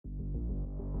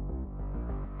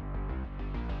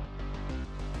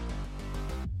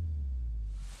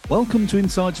Welcome to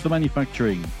Insights for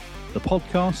Manufacturing, the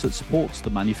podcast that supports the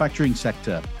manufacturing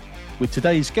sector, with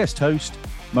today's guest host,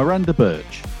 Miranda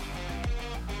Birch.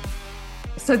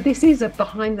 So this is a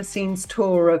behind-the-scenes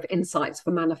tour of Insights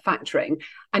for Manufacturing,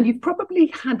 and you've probably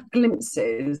had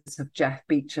glimpses of Jeff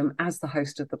Beacham as the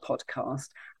host of the podcast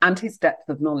and his depth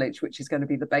of knowledge, which is going to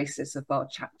be the basis of our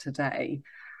chat today.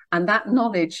 And that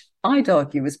knowledge, I'd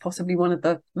argue, is possibly one of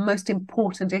the most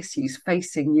important issues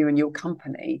facing you and your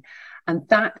company. And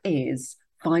that is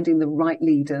finding the right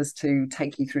leaders to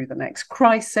take you through the next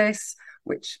crisis,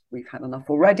 which we've had enough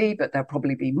already, but there'll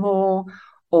probably be more,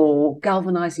 or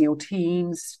galvanizing your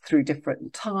teams through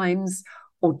different times,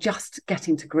 or just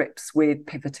getting to grips with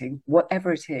pivoting,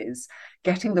 whatever it is.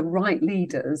 Getting the right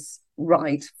leaders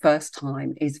right first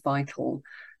time is vital.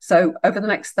 So over the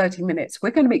next 30 minutes,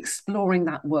 we're going to be exploring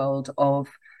that world of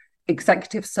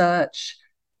executive search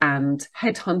and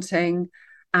headhunting.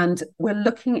 And we're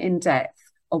looking in depth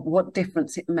of what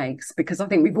difference it makes, because I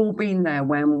think we've all been there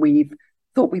when we've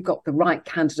thought we've got the right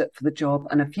candidate for the job,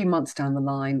 and a few months down the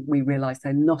line, we realise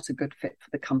they're not a good fit for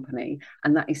the company.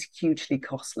 And that is hugely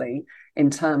costly in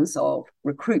terms of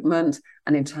recruitment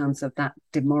and in terms of that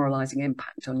demoralising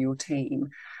impact on your team.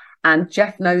 And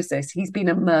Jeff knows this. He's been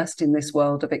immersed in this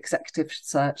world of executive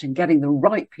search and getting the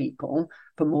right people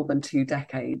for more than 2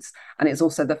 decades. And it's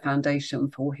also the foundation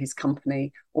for his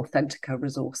company, Authentica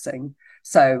Resourcing.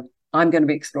 So I'm going to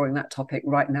be exploring that topic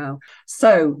right now.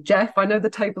 So, Jeff, I know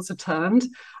the tables are turned.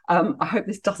 I hope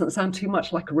this doesn't sound too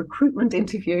much like a recruitment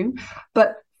interview,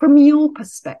 but from your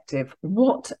perspective,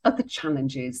 what are the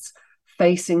challenges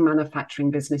facing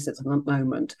manufacturing businesses at the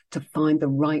moment to find the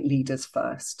right leaders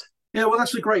first? Yeah, well,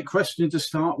 that's a great question to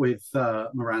start with,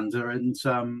 Miranda. And,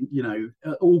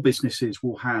 all businesses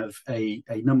will have a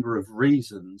number of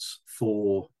reasons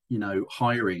for,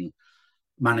 hiring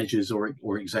managers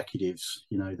or executives.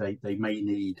 They may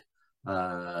need,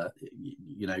 to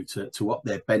up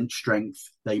their bench strength.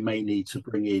 They may need to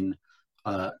bring in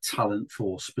talent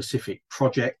for specific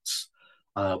projects,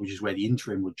 which is where the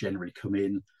interim would generally come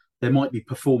in. There might be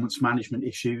performance management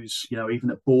issues, even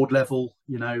at board level,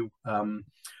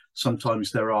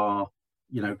 sometimes there are,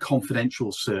 confidential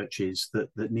searches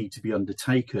that need to be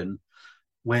undertaken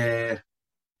where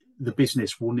the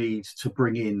business will need to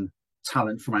bring in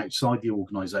talent from outside the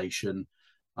organisation,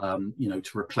 to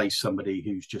replace somebody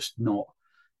who's just not,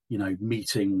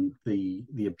 meeting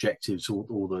the objectives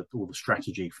or the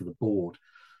strategy for the board.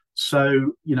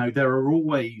 So, there are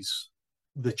always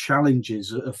the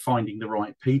challenges of finding the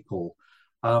right people.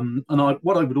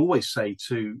 What I would always say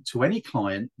to any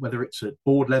client, whether it's at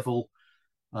board level,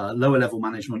 lower level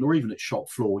management, or even at shop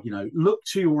floor, look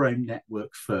to your own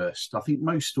network first. I think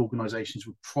most organisations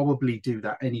would probably do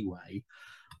that anyway.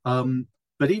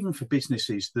 But even for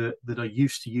businesses that are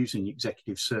used to using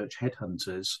executive search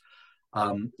headhunters,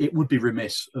 it would be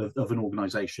remiss of an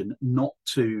organisation not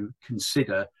to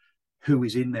consider who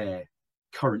is in their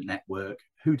current network,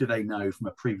 who do they know from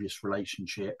a previous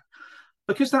relationship,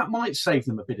 because that might save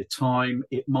them a bit of time.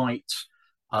 It might,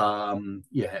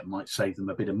 it might save them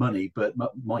a bit of money. But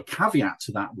my caveat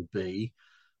to that would be,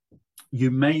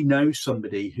 you may know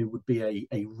somebody who would be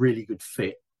a really good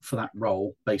fit for that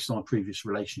role based on a previous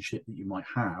relationship that you might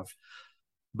have.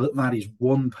 But that is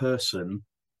one person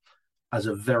as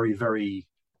a very, very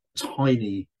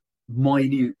tiny,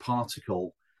 minute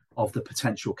particle of the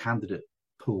potential candidate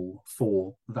pool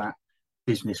for that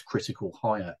business critical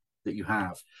hire that you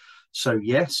have. So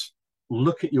yes,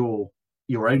 look at your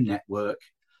own network,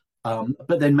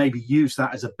 but then maybe use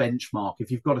that as a benchmark.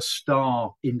 If you've got a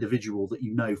star individual that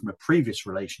you know from a previous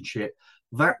relationship,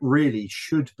 that really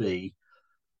should be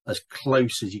as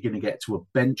close as you're going to get to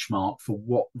a benchmark for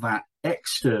what that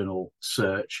external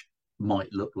search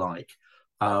might look like.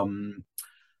 And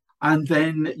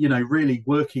then, really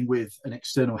working with an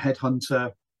external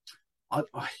headhunter,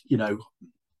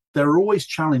 there are always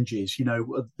challenges.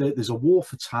 There's a war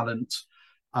for talent.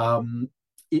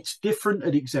 It's different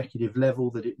at executive level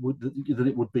than it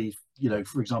would be,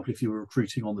 for example, if you were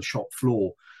recruiting on the shop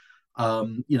floor.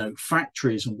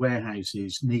 Factories and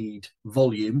warehouses need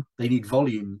volume. They need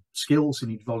volume skills. They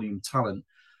need volume talent.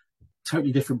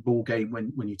 Totally different ball game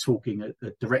when you're talking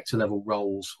at director level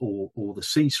roles or the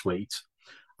C-suite.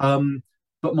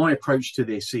 But my approach to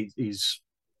this is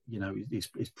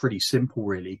pretty simple,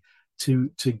 really.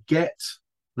 To get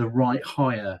the right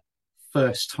hire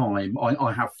first time,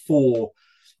 I have 4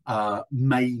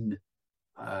 main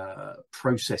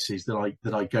processes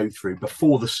that I go through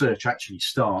before the search actually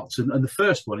starts. And the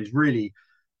first one is really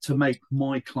to make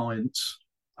my clients'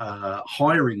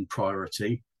 hiring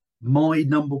priority my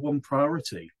number one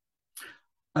priority.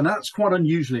 And that's quite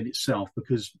unusual in itself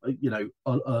because,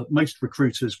 most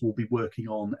recruiters will be working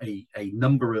on a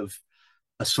number of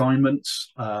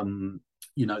assignments.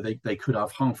 They could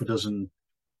have half a dozen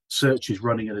searches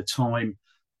running at a time.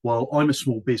 Well, I'm a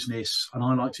small business and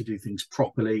I like to do things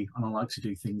properly and I like to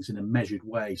do things in a measured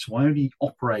way. So I only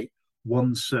operate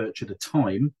one search at a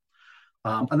time.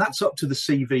 And that's up to the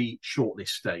CV shortlist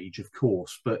stage, of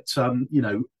course. But,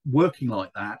 working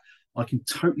like that, I can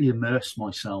totally immerse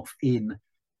myself in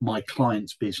my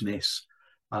client's business,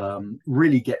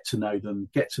 really get to know them,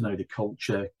 get to know the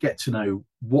culture, get to know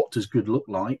what does good look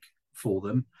like for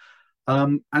them,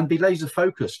 and be laser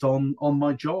focused on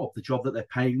my job, the job that they're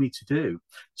paying me to do.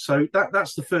 So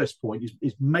that's the first point,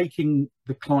 is making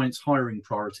the client's hiring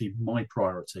priority my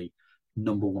priority,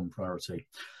 number one priority.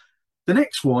 The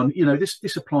next one,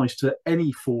 this applies to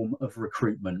any form of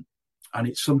recruitment, and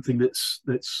it's something that's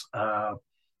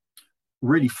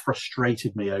really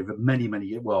frustrated me over many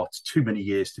years. Well, it's too many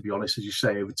years, to be honest, as you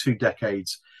say, over 2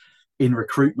 decades in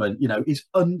recruitment, is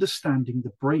understanding the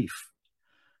brief.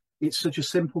 It's such a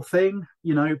simple thing,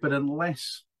 but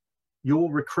unless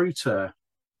your recruiter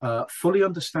fully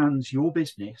understands your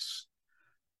business,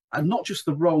 and not just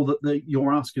the role that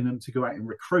you're asking them to go out and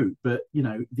recruit, but,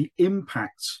 the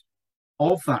impacts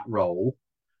of that role,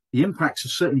 the impacts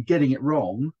of certainly getting it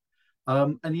wrong,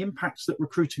 and the impacts that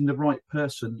recruiting the right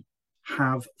person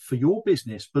have for your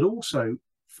business, but also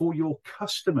for your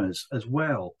customers as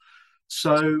well.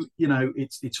 So,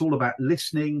 it's all about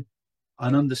listening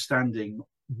and understanding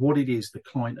what it is the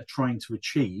client are trying to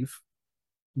achieve,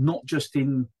 not just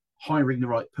in hiring the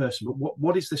right person, but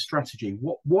what is the strategy?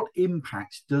 What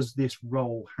impact does this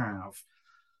role have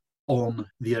on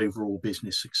the overall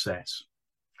business success?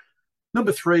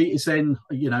 Number 3 is then,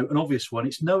 an obvious one.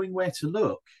 It's knowing where to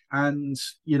look. And,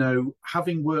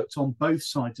 having worked on both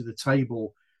sides of the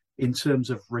table in terms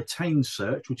of retained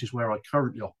search, which is where I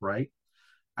currently operate,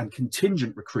 and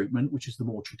contingent recruitment, which is the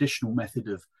more traditional method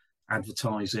of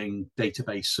advertising,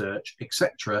 database search,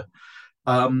 etc.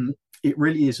 It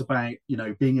really is about,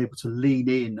 being able to lean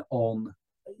in on,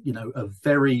 a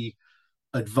very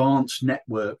advanced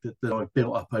network that I've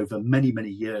built up over many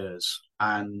years.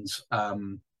 And,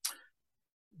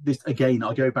 this, again,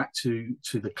 I go back to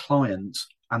the client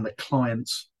and the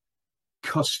client's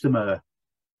customer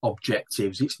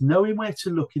objectives. It's knowing where to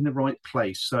look in the right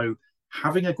place. So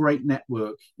having a great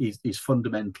network is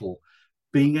fundamental.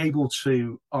 Being able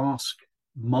to ask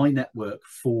my network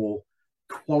for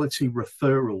quality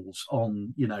referrals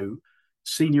on,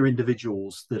 senior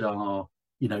individuals that are,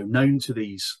 known to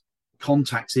these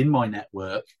contacts in my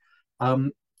network,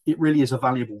 it really is a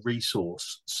valuable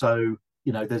resource. So,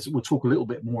 we'll talk a little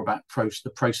bit more about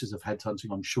the process of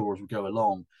headhunting, I'm sure, as we go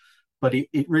along. But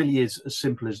it really is as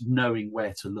simple as knowing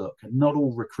where to look. And not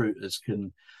all recruiters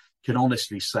can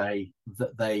honestly say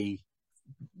that they,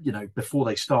 before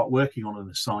they start working on an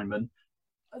assignment,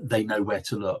 they know where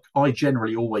to look. I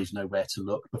generally always know where to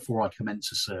look before I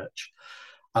commence a search.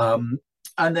 And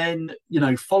then,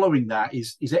 following that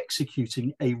is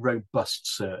executing a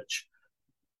robust search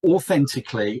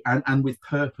authentically and with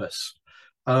purpose.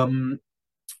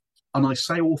 And I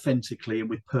say authentically and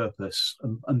with purpose,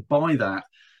 and by that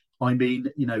I mean,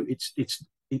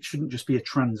 it shouldn't just be a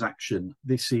transaction.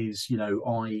 This is,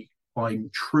 I'm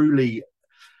truly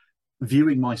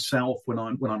viewing myself when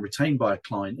I'm retained by a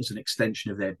client as an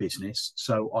extension of their business.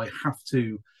 So I have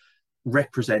to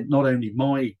represent not only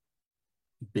my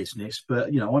business, but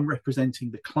I'm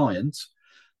representing the client.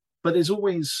 But there's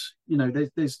always,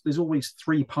 there's always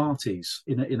 3 parties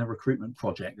in a recruitment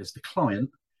project. There's the client,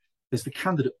 there's the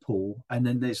candidate pool, and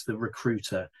then there's the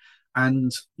recruiter.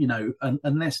 And,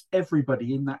 unless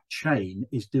everybody in that chain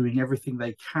is doing everything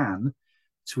they can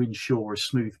to ensure a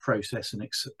smooth process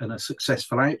and a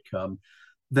successful outcome,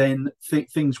 then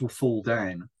things will fall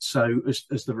down. So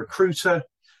as the recruiter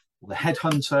or the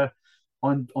headhunter,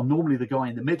 I'm normally the guy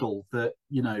in the middle that,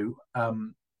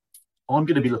 I'm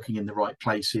going to be looking in the right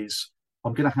places.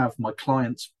 I'm going to have my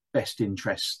client's best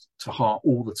interest to heart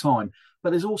all the time.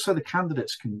 But there's also the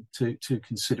candidates to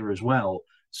consider as well.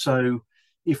 So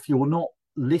if you're not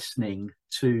listening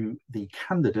to the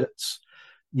candidates,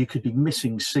 you could be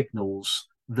missing signals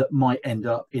that might end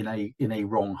up in a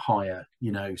wrong hire.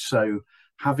 So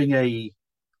having a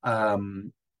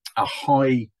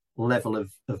high level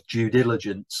of due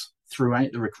diligence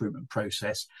throughout the recruitment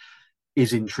process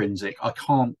is intrinsic. I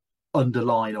can't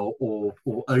underline or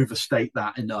overstate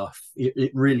that enough.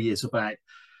 It really is about,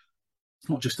 it's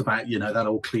not just about, that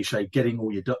old cliche, getting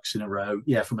all your ducks in a row.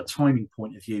 Yeah, from a timing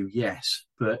point of view, yes,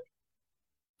 but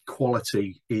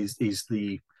quality is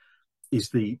the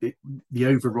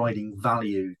overriding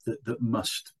value that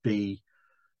must be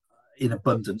in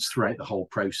abundance throughout the whole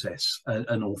process.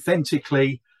 And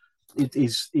authentically, it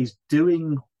is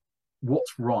doing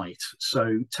what's right.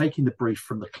 So taking the brief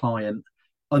from the client,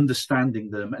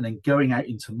 understanding them, and then going out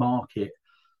into market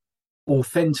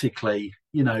authentically,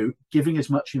 giving as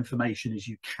much information as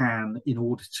you can in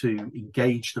order to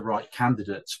engage the right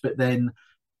candidates, but then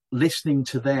listening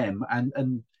to them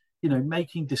and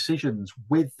making decisions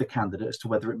with the candidate as to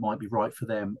whether it might be right for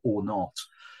them or not.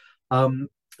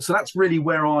 So that's really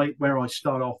where I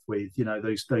start off with,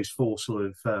 those four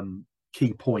sort of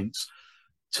key points.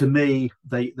 To me,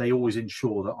 they always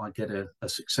ensure that I get a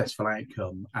successful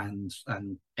outcome and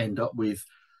end up with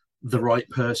the right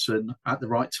person at the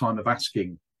right time of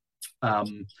asking.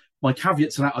 My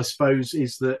caveat to that, I suppose,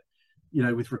 is that,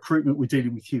 with recruitment, we're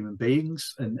dealing with human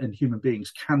beings, and human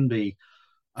beings can be,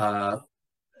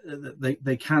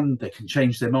 they can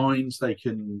change their minds. They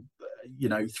can,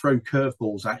 throw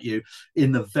curveballs at you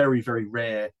in the very, very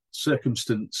rare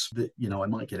circumstance that, I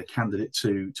might get a candidate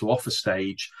to offer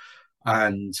stage,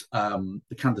 and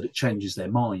the candidate changes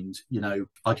their mind.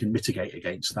 I can mitigate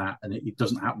against that, and it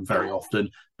doesn't happen very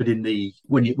often. But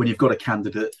when you've got a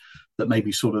candidate that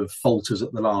maybe sort of falters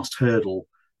at the last hurdle,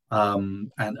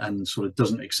 and sort of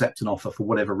doesn't accept an offer for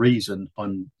whatever reason,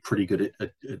 I'm pretty good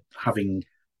at having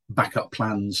backup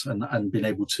plans and being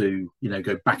able to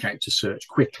go back out to search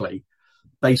quickly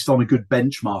based on a good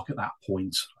benchmark at that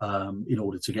point, in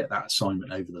order to get that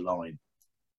assignment over the line.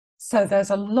 So there's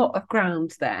a lot of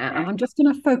ground there, and I'm just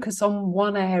going to focus on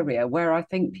one area where I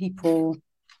think people,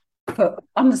 for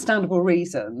understandable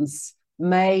reasons,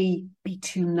 may be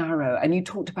too narrow. And you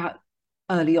talked about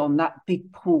early on that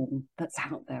big pool that's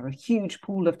out there, a huge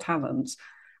pool of talent,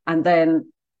 and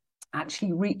then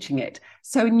actually reaching it.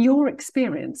 So in your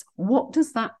experience, what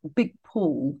does that big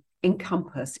pool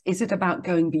encompass? Is it about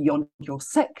going beyond your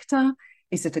sector?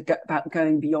 Is it about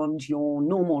going beyond your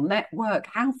normal network?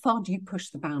 How far do you push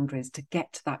the boundaries to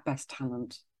get to that best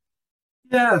talent?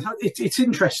 Yeah, it's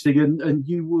interesting, and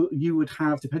you would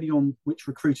have, depending on which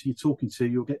recruiter you're talking to,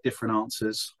 you'll get different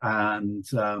answers, and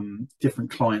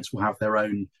different clients will have their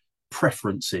own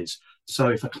preferences. So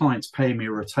if a client's paying me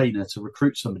a retainer to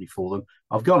recruit somebody for them,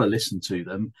 I've got to listen to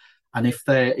them, and if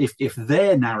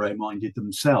they're narrow-minded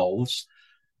themselves,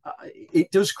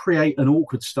 it does create an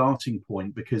awkward starting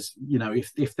point, because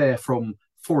if they're from,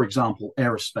 for example,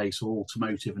 aerospace or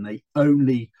automotive, and they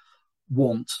only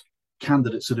want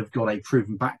candidates that have got a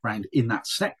proven background in that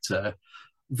sector,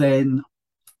 then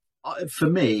for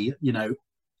me,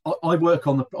 I work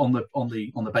on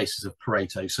the basis of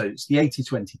Pareto. So it's the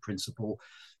 80-20 principle.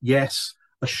 Yes,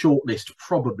 a shortlist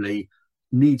probably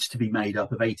needs to be made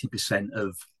up of 80%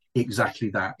 of exactly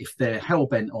that. If they're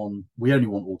hell-bent on, we only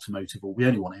want automotive, or we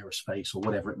only want aerospace, or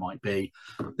whatever it might be,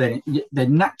 then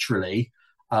naturally,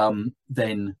 my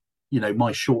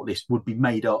shortlist would be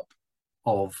made up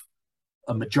of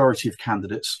a majority of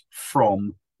candidates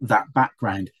from that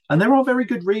background. And there are very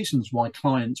good reasons why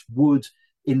clients would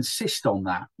insist on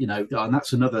that, and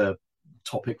that's another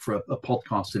topic for a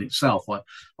podcast in itself,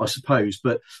 I suppose.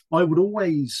 But I would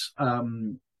always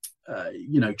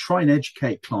try and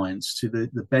educate clients to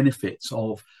the benefits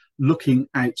of looking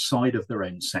outside of their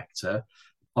own sector.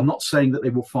 I'm not saying that they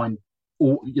will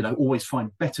always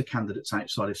find better candidates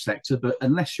outside of sector, but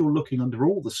unless you're looking under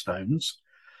all the stones,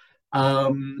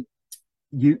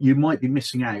 you might be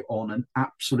missing out on an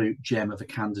absolute gem of a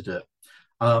candidate.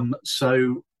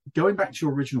 So going back to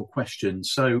your original question,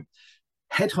 so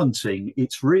headhunting,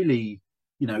 it's really,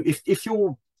 if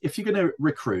you're going to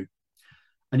recruit,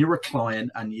 and you're a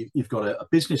client, and you've got a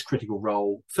business critical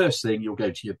role, first thing, you'll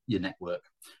go to your network.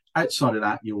 Outside of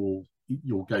that, you'll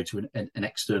go to an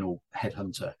external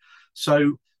headhunter.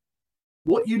 So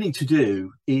what you need to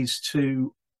do is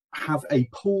to have a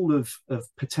pool of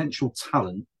potential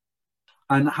talent,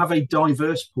 and have a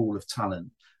diverse pool of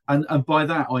talent. And by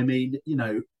that, I mean,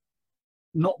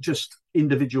 not just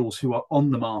individuals who are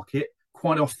on the market.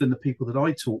 Quite often the people that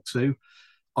I talk to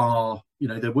are,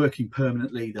 they're working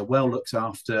permanently, they're well looked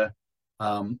after,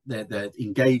 they're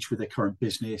engaged with their current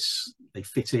business, they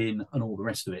fit in, and all the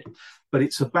rest of it. But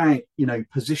it's about,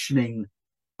 positioning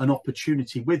an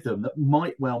opportunity with them that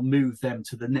might well move them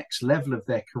to the next level of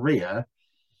their career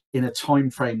in a time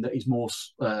frame that is more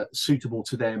suitable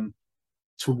to them,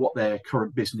 to what their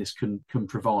current business can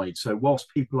provide. So whilst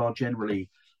people are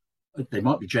they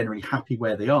might be generally happy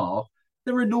where they are,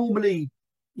 there are normally,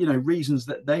 reasons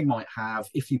that they might have.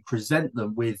 If you present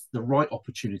them with the right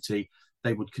opportunity,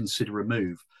 they would consider a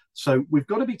move. So we've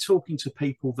got to be talking to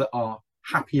people that are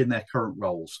happy in their current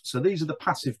roles. So these are the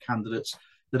passive candidates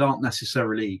that aren't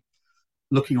necessarily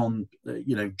looking on,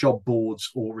 job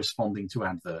boards or responding to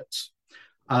adverts.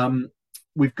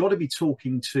 we've got to be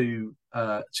talking to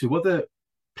other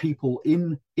people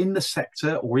in the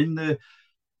sector or in the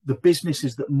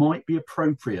businesses that might be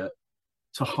appropriate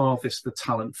to harvest the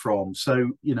talent from.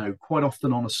 So, quite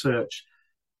often on a search,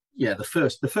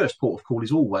 the first port of call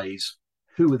is always,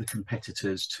 who are the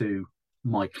competitors to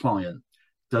my client?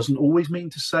 Doesn't always mean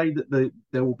to say that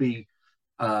there will be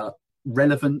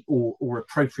relevant or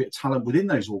appropriate talent within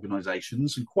those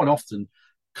organizations. And quite often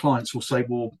clients will say,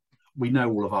 well, we know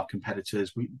all of our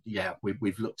competitors.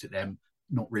 We've looked at them,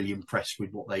 not really impressed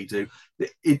with what they do.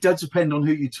 It does depend on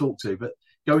who you talk to, but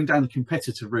going down the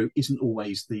competitor route isn't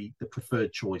always the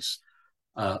preferred choice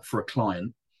for a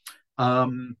client.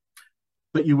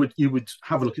 But you would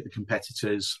have a look at the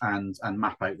competitors and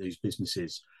map out those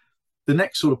businesses. The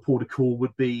next sort of port of call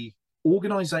would be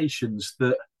organizations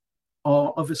that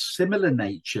are of a similar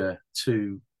nature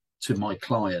to my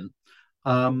client.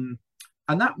 And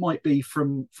that might be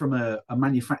from a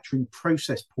manufacturing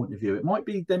process point of view.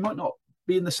 They might not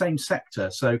be in the same sector.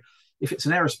 So if it's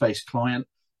an aerospace client,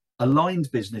 aligned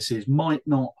businesses might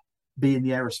not be in the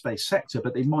aerospace sector,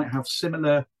 but they might have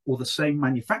similar or the same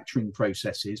manufacturing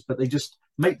processes, but they just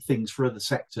make things for other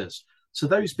sectors. So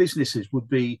those businesses would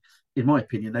be, in my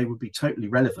opinion, they would be totally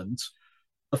relevant.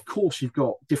 Of course, you've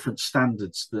got different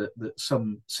standards that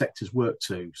some sectors work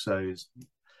to. So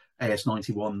AS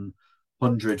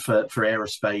 9100 for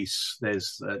aerospace,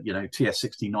 there's TS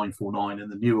 16949,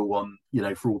 and the newer one,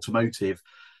 for automotive.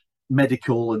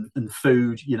 Medical and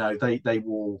food, they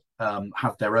will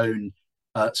have their own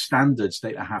standards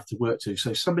they have to work to.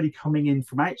 So somebody coming in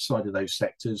from outside of those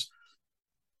sectors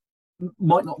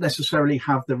might not necessarily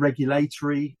have the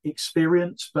regulatory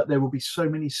experience, but there will be so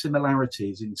many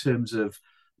similarities in terms of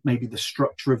maybe the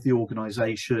structure of the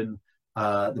organization,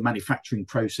 the manufacturing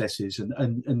processes,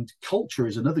 and culture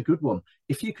is another good one.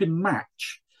 If you can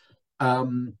match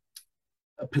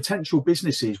potential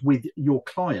businesses with your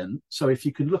client, so if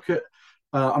you can look at,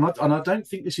 and I don't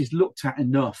think this is looked at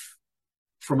enough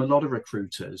from a lot of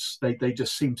recruiters, they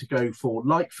just seem to go for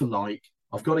like.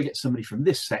 I've got to get somebody from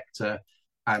this sector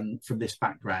and from this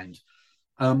background.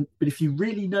 But if you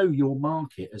really know your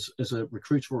market as a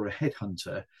recruiter or a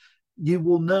headhunter, you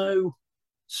will know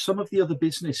some of the other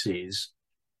businesses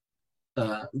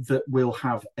that will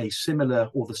have a similar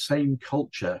or the same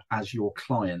culture as your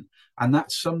client. And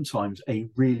that's sometimes a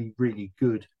really, really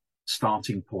good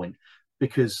starting point,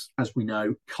 because as we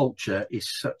know, culture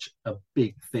is such a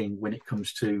big thing when it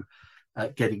comes to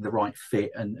getting the right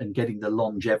fit and getting the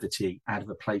longevity out of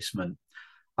a placement.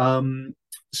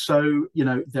 So,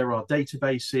 there are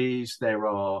databases, there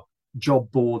are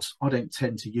job boards. I don't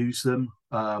tend to use them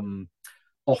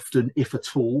often, if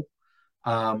at all.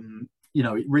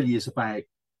 It really is about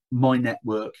my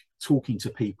network, talking to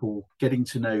people, getting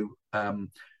to know,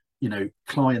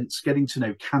 clients, getting to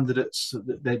know candidates.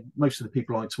 Most of the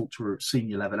people I talk to are at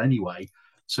senior level anyway.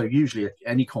 So usually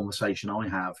any conversation I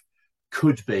have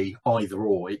could be either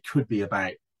or. It could be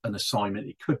about an assignment.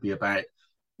 It could be about,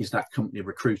 is that company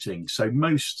recruiting? So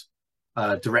most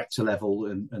director level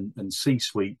and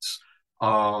C-suites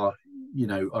are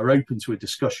open to a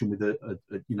discussion with a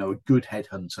good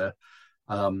headhunter,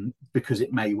 because they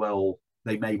may well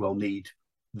need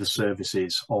the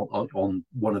services on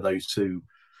one of those two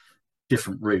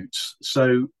different routes.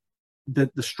 So the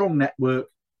strong network,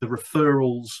 the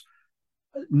referrals,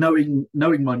 knowing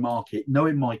my market,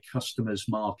 knowing my customers'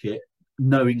 market,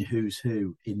 knowing who's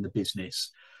who in the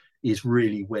business is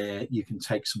really where you can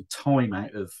take some time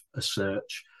out of a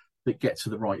search that get to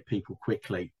the right people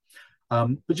quickly.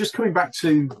 But just coming back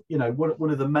to,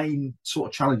 one of the main sort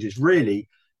of challenges, really,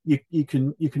 you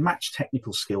can match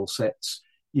technical skill sets,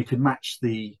 you can match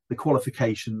the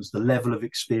qualifications, the level of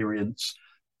experience,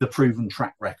 the proven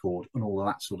track record, and all of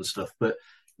that sort of stuff. But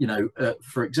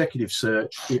for executive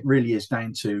search, it really is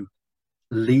down to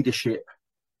leadership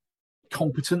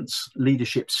competence,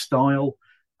 leadership style,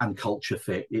 and culture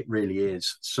fit. It really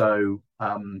is. So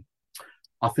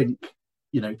I think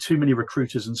too many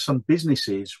recruiters and some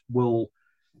businesses will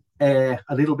err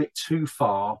a little bit too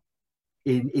far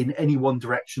in any one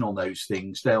direction on those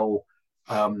things. They'll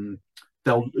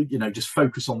just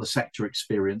focus on the sector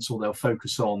experience, or they'll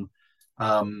focus on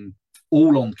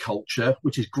all on culture,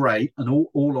 which is great, and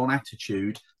all on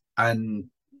attitude, and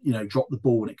drop the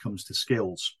ball when it comes to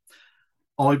skills.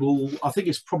 I think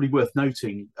it's probably worth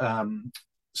noting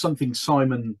something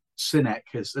Simon Sinek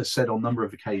has said on a number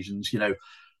of occasions.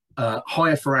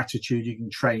 Hire for attitude, you can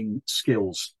train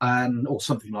skills, or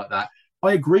something like that.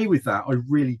 I agree with that. I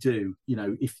really do.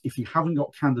 If you haven't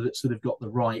got candidates that have got the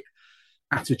right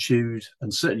attitude,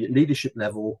 and certainly at leadership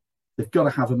level, they've got to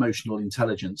have emotional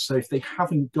intelligence. So if they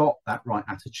haven't got that right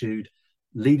attitude,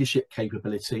 leadership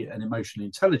capability and emotional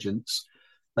intelligence,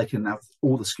 they can have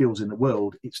all the skills in the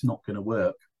world, it's not going to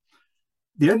work.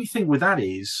 The only thing with that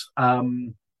is,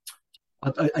 again,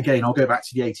 I'll go back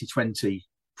to the 80-20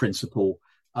 principle.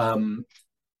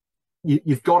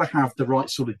 You've got to have the right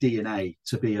sort of DNA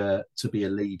to be a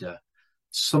leader.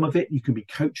 Some of it you can be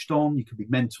coached on, you can be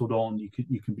mentored on, you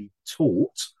can be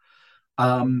taught.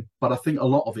 But I think a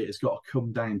lot of it has got to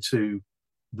come down to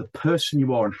the person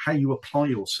you are and how you apply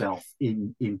yourself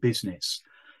in business.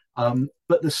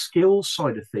 But the skills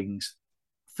side of things,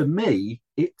 for me,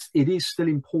 it is still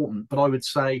important, but I would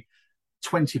say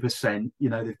 20%,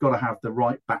 they've got to have the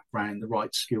right background, the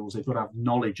right skills. They've got to have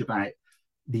knowledge about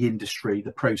the industry,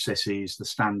 the processes, the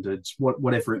standards,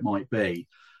 whatever it might be.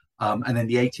 And then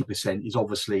the 80% is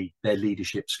obviously their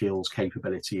leadership skills,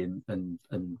 capability, and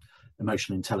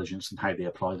emotional intelligence and how they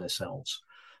apply themselves.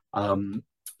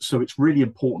 So it's really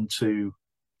important to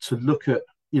look at,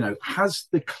 has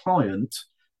the client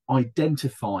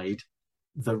identified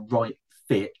the right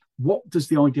fit? What does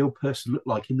the ideal person look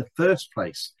like in the first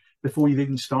place before you've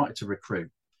even started to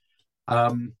recruit?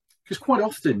 Because quite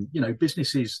often,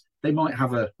 businesses, they might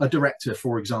have a director,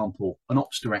 for example, an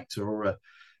ops director or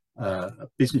a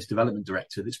business development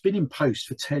director that's been in post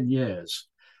for 10 years.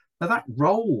 Now, that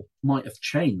role might have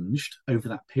changed over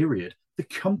that period. The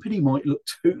company might look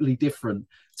totally different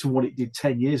to what it did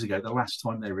 10 years ago, the last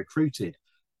time they recruited.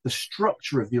 The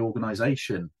structure of the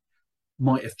organization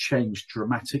might have changed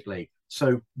dramatically.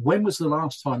 So when was the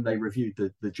last time they reviewed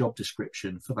the job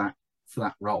description for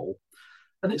that role?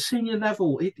 And at senior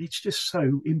level, it's just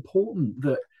so important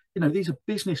that, these are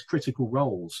business critical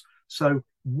roles. So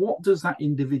what does that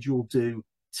individual do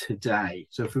today?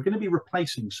 So if we're going to be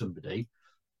replacing somebody,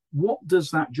 what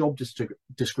does that job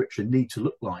description need to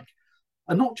look like?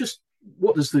 And not just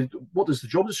what does the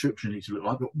job description need to look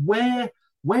like, but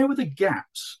where were the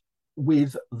gaps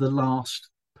with the last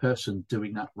person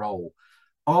doing that role?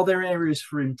 Are there areas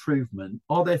for improvement?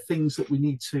 Are there things that we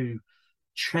need to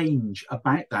change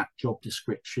about that job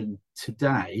description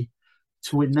today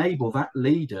to enable that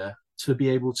leader to be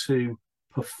able to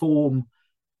perform,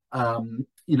 to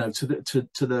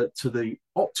the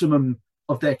optimum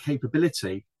of their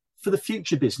capability for the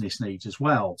future business needs as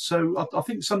well? So I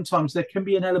think sometimes there can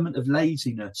be an element of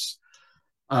laziness,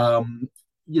 either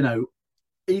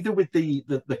with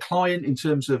the client in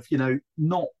terms of,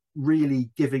 not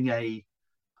really giving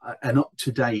an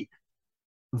up-to-date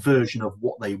version of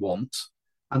what they want.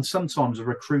 And sometimes a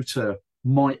recruiter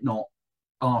might not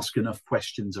ask enough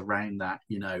questions around that,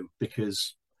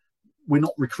 because we're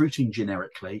not recruiting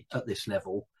generically at this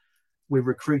level. We're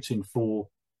recruiting for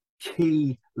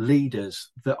key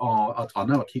leaders that are, I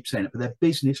know I keep saying it, but they're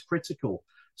business critical.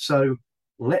 So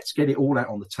let's get it all out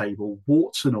on the table,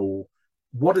 warts and all.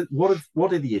 What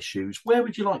are the issues? Where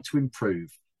would you like to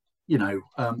improve?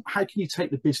 How can you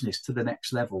take the business to the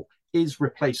next level? Is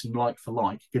replacing like for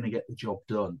like going to get the job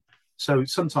done? So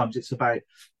sometimes it's about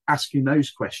asking those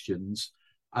questions.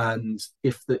 And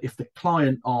if the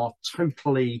client are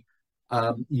totally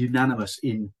unanimous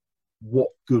in what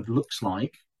good looks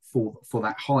like for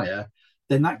that hire,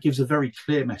 then that gives a very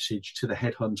clear message to the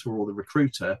headhunter or the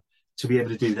recruiter to be able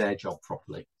to do their job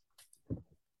properly.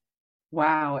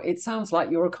 Wow, it sounds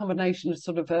like you're a combination of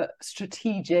sort of a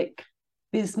strategic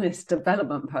business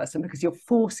development person, because you're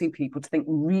forcing people to think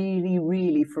really,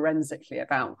 really forensically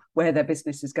about where their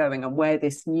business is going and where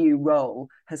this new role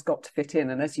has got to fit in.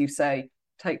 And as you say,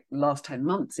 take the last 10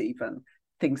 months even,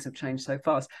 things have changed so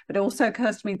fast. But it also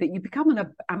occurs to me that you become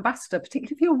an ambassador,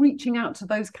 particularly if you're reaching out to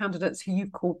those candidates who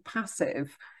you've called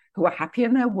passive, who are happy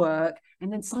in their work,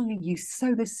 and then suddenly you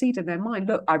sow this seed in their mind.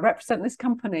 Look, I represent this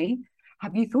company.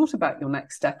 Have you thought about your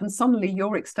next step? And suddenly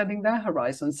you're extending their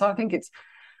horizon. So I think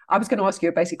I was going to ask you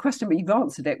a basic question, but you've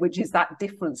answered it, which is that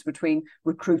difference between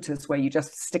recruiters where you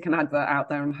just stick an advert out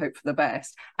there and hope for the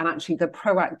best, and actually the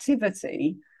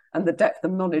proactivity and the depth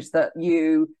of knowledge that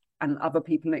you and other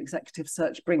people in executive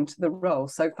search bring to the role.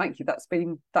 So thank you. That's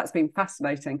been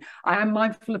fascinating. I am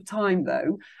mindful of time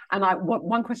though. And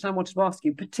one question I wanted to ask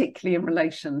you, particularly in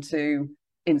relation to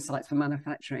Insights for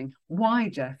Manufacturing. Why,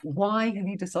 Jeff? Why have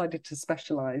you decided to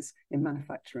specialise in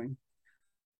manufacturing?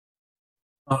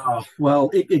 Well,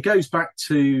 it goes back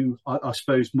to, I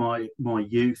suppose, my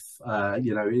youth.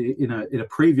 In a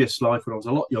previous life when I was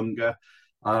a lot younger,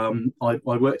 I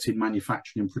worked in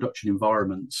manufacturing and production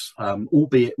environments,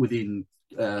 albeit within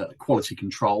quality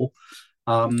control.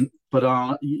 But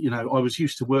I was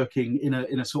used to working in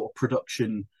a sort of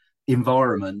production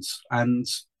environment, and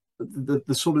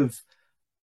the sort of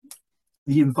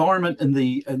the environment and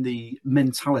the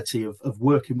mentality of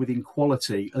working within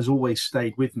quality has always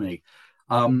stayed with me.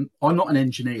 I'm not an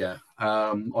engineer,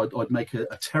 I'd make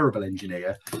a terrible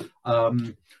engineer.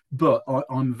 But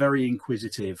I'm very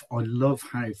inquisitive. I love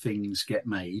how things get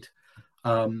made.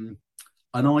 And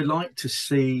I like to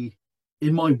see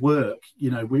in my work,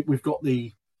 we've got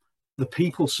the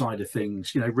people side of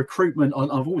things, recruitment.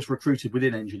 I've always recruited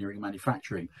within engineering and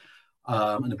manufacturing,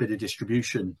 and a bit of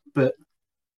distribution, but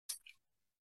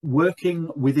working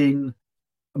within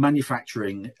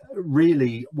manufacturing,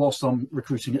 really, whilst I'm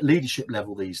recruiting at leadership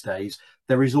level these days,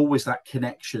 there is always that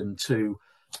connection to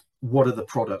what are the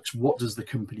products, what does the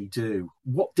company do,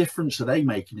 what difference are they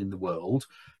making in the world,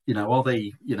 are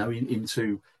they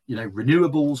into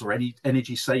renewables or any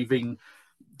energy saving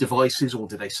devices, or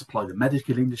do they supply the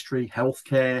medical industry,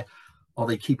 healthcare? Are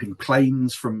they keeping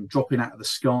planes from dropping out of the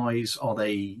skies? Are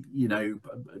they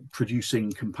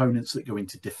producing components that go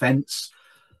into defense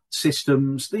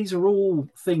systems? These are all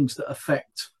things that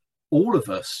affect all of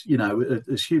us,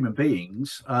 as human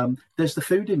beings. There's the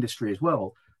food industry as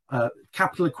well.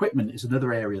 Capital equipment is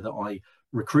another area that I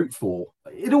recruit for.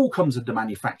 It all comes under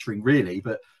manufacturing, really,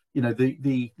 but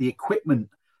the equipment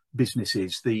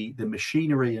businesses, the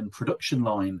machinery and production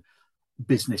line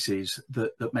businesses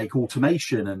that make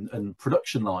automation and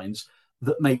production lines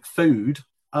that make food,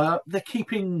 they're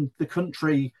keeping the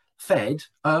country fed.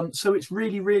 So it's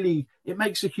really, it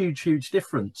makes a huge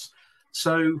difference.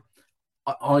 So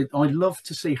I love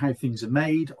to see how things are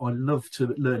made. I love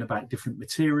to learn about different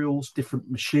materials,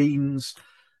 different machines.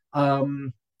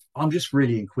 I'm just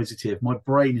really inquisitive. My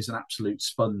brain is an absolute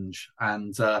sponge.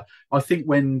 And I think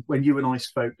when you and I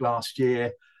spoke last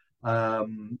year,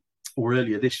 or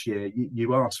earlier this year,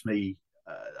 you asked me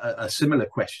a similar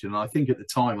question. And I think at the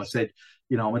time I said,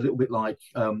 I'm a little bit like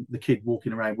the kid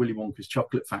walking around Willy Wonka's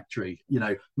chocolate factory.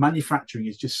 Manufacturing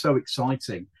is just so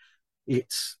exciting.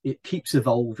 It keeps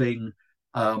evolving.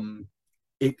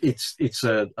 It's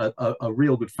a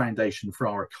real good foundation for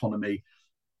our economy.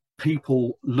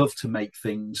 People love to make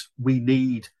things. We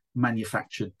need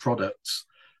manufactured products.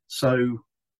 So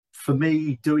for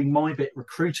me, doing my bit,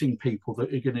 recruiting people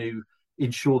that are going to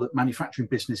ensure that manufacturing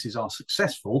businesses are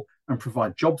successful and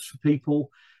provide jobs for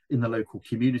people in the local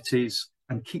communities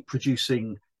and keep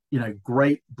producing,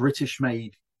 great British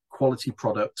made quality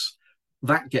products,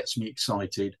 that gets me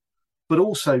excited. But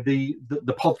also the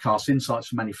podcast Insights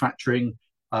for Manufacturing.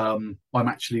 I'm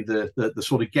actually the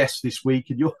sort of guest this week,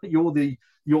 and you're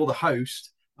the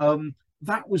host.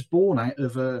 That was born out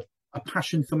of a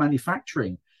passion for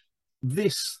manufacturing.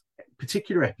 This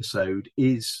particular episode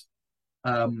is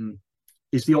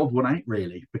the odd one out,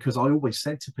 really, because I always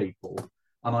said to people,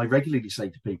 and I regularly say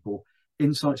to people,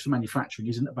 Insights for Manufacturing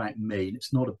isn't about me, and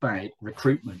it's not about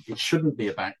recruitment. It shouldn't be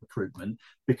about recruitment,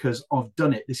 because I've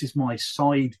done it. This is my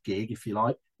side gig, if you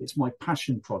like. It's my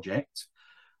passion project.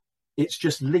 It's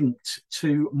just linked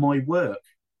to my work,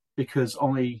 because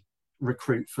I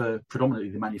recruit for predominantly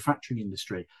the manufacturing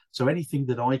industry. So anything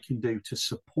that I can do to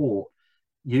support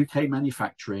UK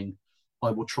manufacturing, I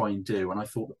will try and do. And I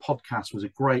thought the podcast was a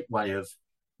great way of,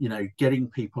 getting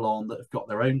people on that have got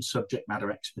their own subject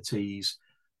matter expertise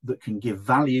that can give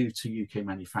value to UK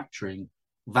manufacturing.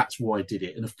 That's why I did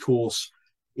it. And of course,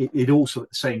 it also at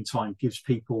the same time gives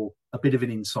people a bit of an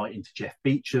insight into Jeff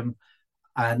Beacham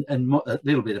and a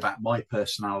little bit about my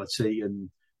personality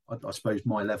and I suppose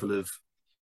my level of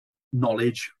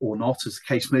knowledge or not, as the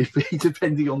case may be,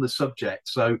 depending on the subject.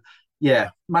 So yeah,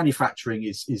 manufacturing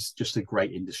is just a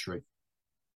great industry.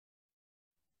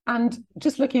 And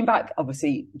just looking back,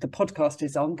 obviously the podcast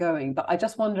is ongoing, but I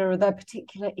just wonder, are there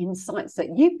particular insights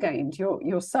that you've gained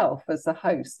yourself as the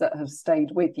host that have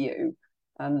stayed with you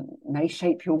and may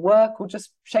shape your work or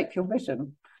just shape your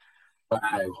vision?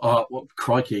 Wow. Well,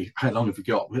 crikey, how long have we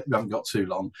got? We haven't got too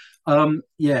long.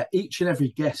 Yeah, each and every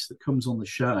guest that comes on the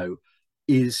show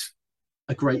is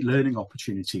a great learning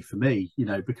opportunity for me,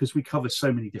 because we cover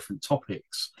so many different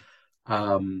topics.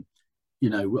 I've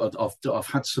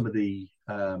had some of the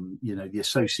the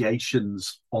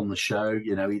associations on the show,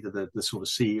 either the sort of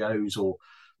CEOs or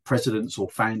presidents or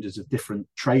founders of different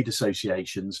trade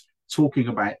associations talking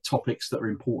about topics that are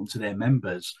important to their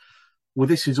members. Well,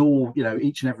 this is all,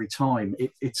 each and every time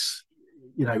it's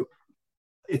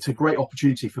a great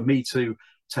opportunity for me to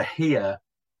hear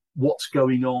what's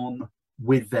going on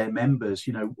with their members,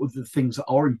 the things that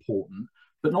are important,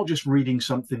 but not just reading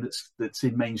something that's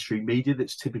in mainstream media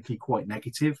that's typically quite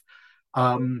negative.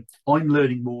 I'm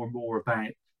learning more and more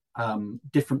about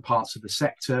different parts of the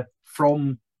sector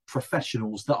from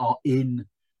professionals that are in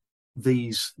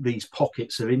these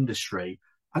pockets of industry.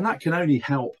 And that can only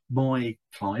help my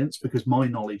clients because my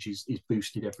knowledge is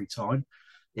boosted every time.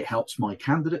 It helps my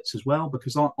candidates as well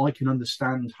because I can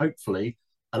understand, hopefully,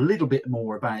 a little bit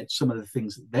more about some of the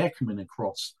things that they're coming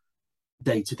across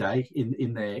day to day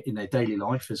in their daily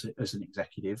life as an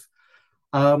executive.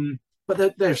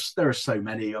 But there are so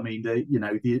many. I mean,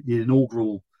 the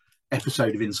inaugural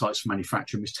episode of Insights for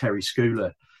Manufacturing was Terry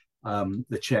Schooler,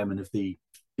 the chairman of the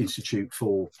Institute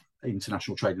for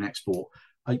International Trade and Export.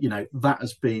 That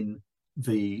has been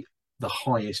the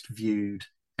highest viewed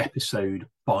episode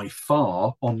by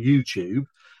far on YouTube.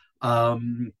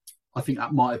 I think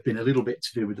that might have been a little bit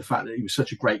to do with the fact that he was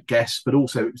such a great guest, but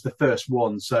also it was the first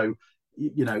one, so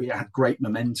it had great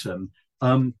momentum.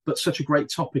 But such a great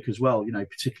topic as well,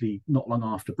 particularly not long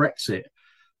after Brexit.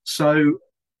 So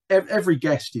every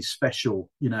guest is special.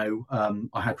 I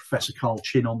had Professor Carl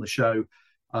Chin on the show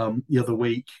the other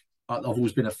week. I've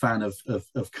always been a fan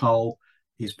of Carl,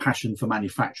 his passion for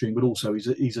manufacturing, but also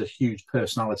he's a huge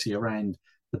personality around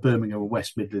the Birmingham and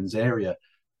West Midlands area.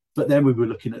 But then we were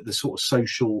looking at the sort of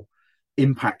social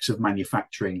impacts of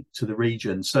manufacturing to the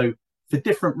region. So for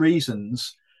different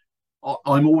reasons,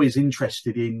 I'm always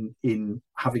interested in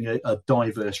having a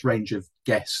diverse range of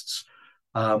guests,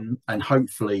 and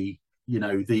hopefully,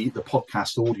 the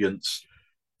podcast audience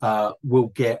will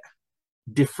get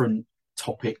different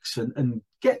topics and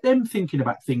get them thinking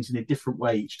about things in a different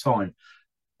way each time.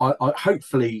 I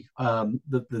hopefully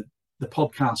the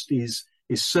podcast is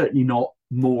certainly not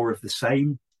more of the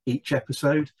same each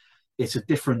episode. It's a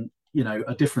different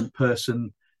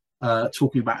person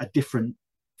talking about a different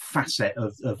facet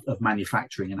of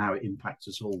manufacturing and how it impacts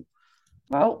us all.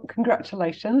 Well,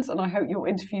 congratulations, and I hope your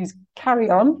interviews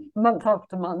carry on month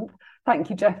after month.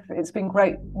 Thank you, Jeff. It's been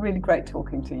great, really great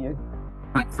talking to you.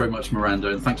 Thanks very much, Miranda,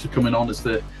 and thanks for coming on as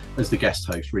the guest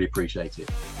host. Really appreciate it.